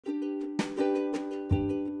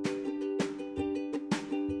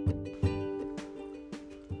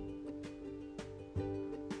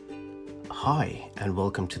Hi, and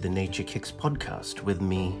welcome to the Nature Kicks podcast with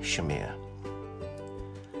me, Shamir.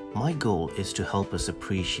 My goal is to help us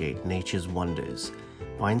appreciate nature's wonders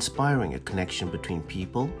by inspiring a connection between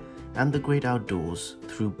people and the great outdoors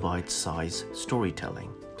through bite-sized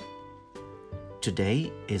storytelling.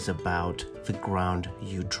 Today is about the ground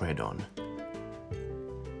you tread on.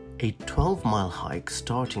 A 12-mile hike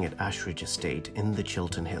starting at Ashridge Estate in the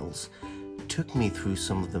Chiltern Hills took me through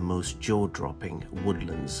some of the most jaw-dropping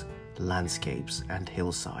woodlands, landscapes and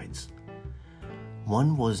hillsides.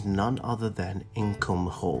 One was none other than Incombe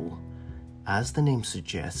Hole. As the name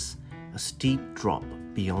suggests, a steep drop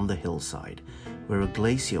beyond the hillside where a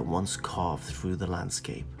glacier once carved through the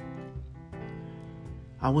landscape.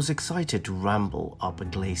 I was excited to ramble up a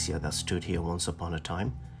glacier that stood here once upon a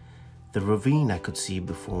time. The ravine I could see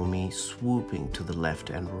before me swooping to the left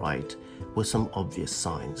and right were some obvious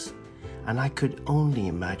signs, and I could only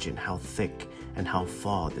imagine how thick and how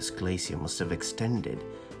far this glacier must have extended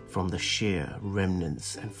from the sheer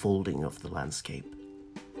remnants and folding of the landscape.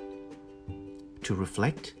 To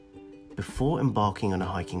reflect, before embarking on a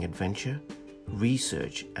hiking adventure,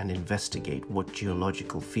 research and investigate what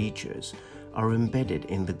geological features are embedded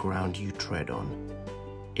in the ground you tread on.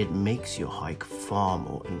 It makes your hike far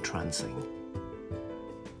more entrancing.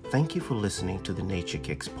 Thank you for listening to the Nature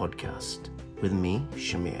Kicks podcast with me,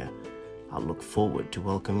 Shamir. I look forward to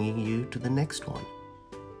welcoming you to the next one.